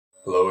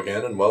Hello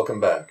again and welcome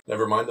back.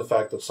 Never mind the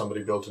fact that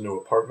somebody built a new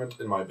apartment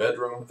in my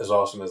bedroom, as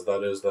awesome as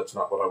that is, that's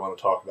not what I want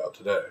to talk about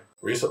today.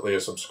 Recently, a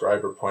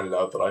subscriber pointed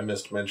out that I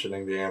missed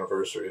mentioning the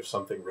anniversary of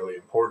something really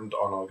important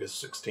on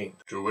August 16th.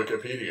 To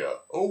Wikipedia.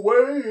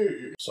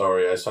 Away!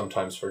 Sorry, I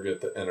sometimes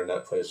forget that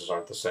internet places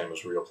aren't the same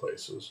as real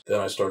places.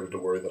 Then I started to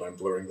worry that I'm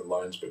blurring the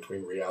lines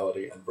between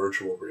reality and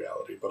virtual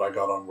reality, but I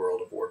got on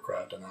World of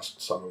Warcraft and asked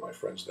some of my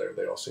friends there.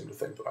 They all seem to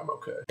think that I'm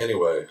okay.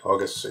 Anyway,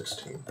 August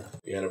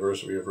 16th. The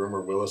anniversary of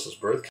Rumor Willis's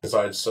birth. Because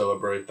I'd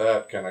celebrate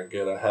that. Can I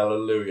get a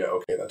hallelujah?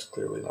 Okay, that's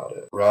clearly not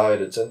it. Right,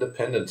 it's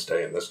Independence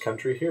Day in this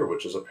country here,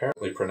 which is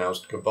apparently pronounced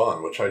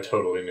Gabon, which I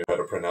totally knew how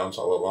to pronounce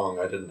all along.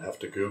 I didn't have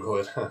to Google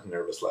it.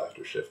 Nervous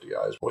laughter, shifty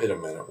eyes. Wait a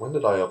minute, when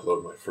did I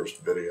upload my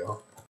first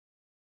video?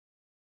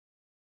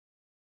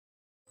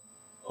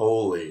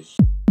 Holy...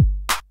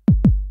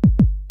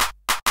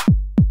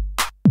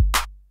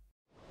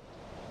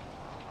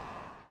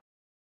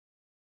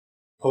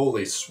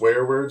 Holy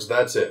swear words,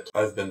 that's it.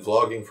 I've been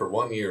vlogging for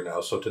 1 year now,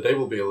 so today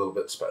will be a little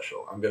bit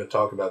special. I'm going to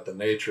talk about the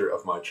nature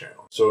of my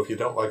channel. So if you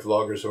don't like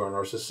vloggers who are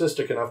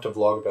narcissistic enough to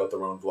vlog about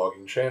their own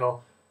vlogging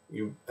channel,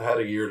 you had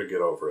a year to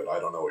get over it. I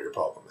don't know what your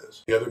problem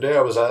is. The other day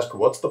I was asked,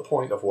 what's the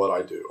point of what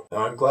I do?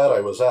 Now I'm glad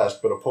I was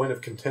asked, but a point of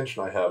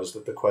contention I have is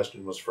that the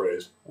question was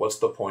phrased, what's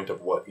the point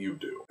of what you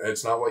do? And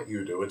it's not what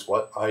you do, it's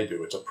what I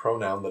do. It's a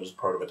pronoun that is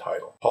part of a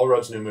title. Paul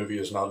Rudd's new movie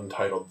is not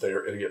entitled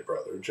Their Idiot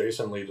Brother.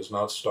 Jason Lee does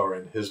not star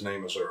in His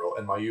Name is Earl,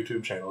 and my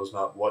YouTube channel is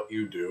not what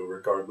you do,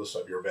 regardless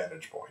of your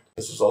vantage point.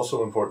 This is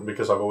also important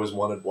because I've always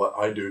wanted what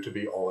I do to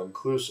be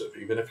all-inclusive.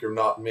 Even if you're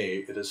not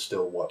me, it is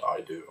still what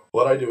I do.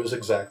 What I do is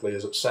exactly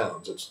as it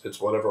sounds. It's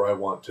whatever I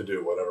want to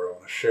do, whatever I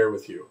want to share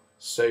with you,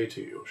 say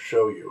to you,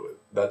 show you.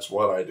 That's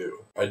what I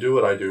do. I do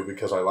what I do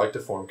because I like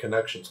to form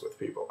connections with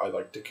people. I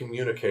like to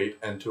communicate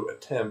and to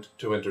attempt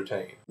to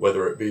entertain,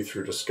 whether it be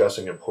through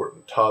discussing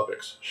important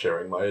topics,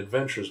 sharing my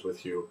adventures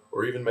with you,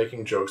 or even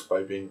making jokes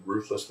by being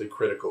ruthlessly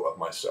critical of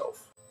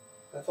myself.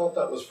 I thought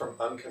that was from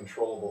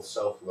Uncontrollable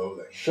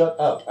Self-Loathing. Shut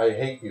up, I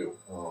hate you.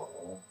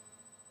 Oh,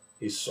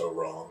 he's so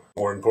wrong.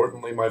 More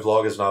importantly, my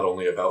vlog is not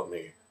only about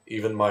me.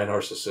 Even my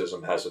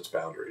narcissism has its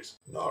boundaries.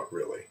 Not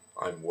really.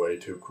 I'm way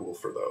too cool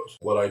for those.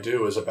 What I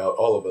do is about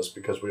all of us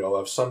because we all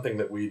have something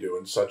that we do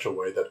in such a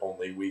way that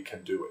only we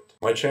can do it.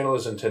 My channel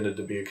is intended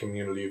to be a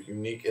community of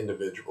unique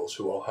individuals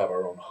who all have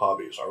our own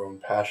hobbies, our own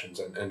passions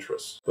and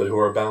interests, but who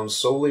are bound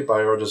solely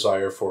by our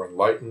desire for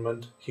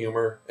enlightenment,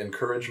 humor,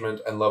 encouragement,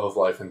 and love of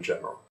life in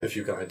general. If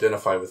you can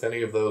identify with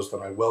any of those,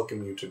 then I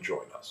welcome you to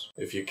join us.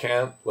 If you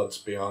can't, let's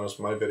be honest,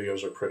 my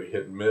videos are pretty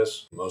hit and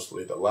miss,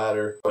 mostly the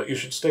latter, but you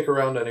should stick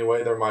around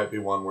anyway. There might be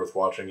one worth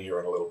watching here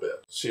in a little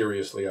bit.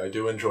 Seriously, I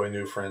do enjoy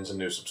new friends and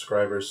new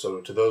subscribers, so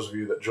to those of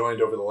you that joined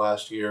over the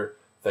last year,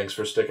 thanks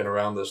for sticking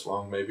around this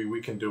long. Maybe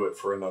we can do it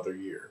for another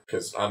year,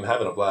 because I'm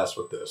having a blast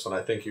with this, and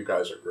I think you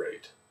guys are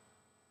great.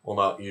 Well,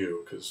 not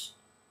you, because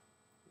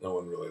no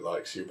one really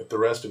likes you, but the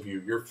rest of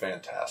you, you're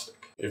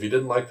fantastic. If you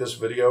didn't like this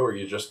video, or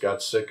you just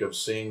got sick of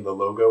seeing the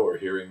logo or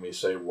hearing me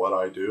say what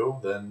I do,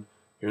 then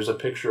here's a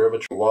picture of a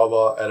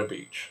chihuahua at a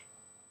beach,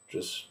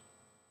 just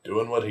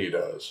doing what he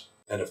does.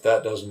 And if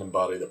that doesn't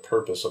embody the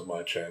purpose of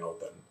my channel,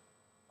 then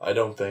I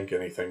don't think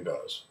anything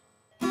does.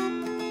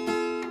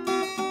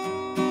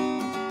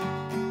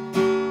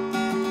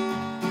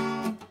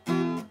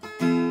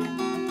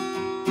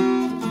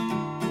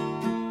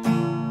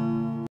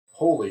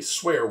 Holy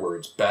swear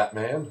words,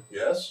 Batman.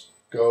 Yes?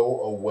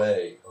 Go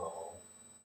away.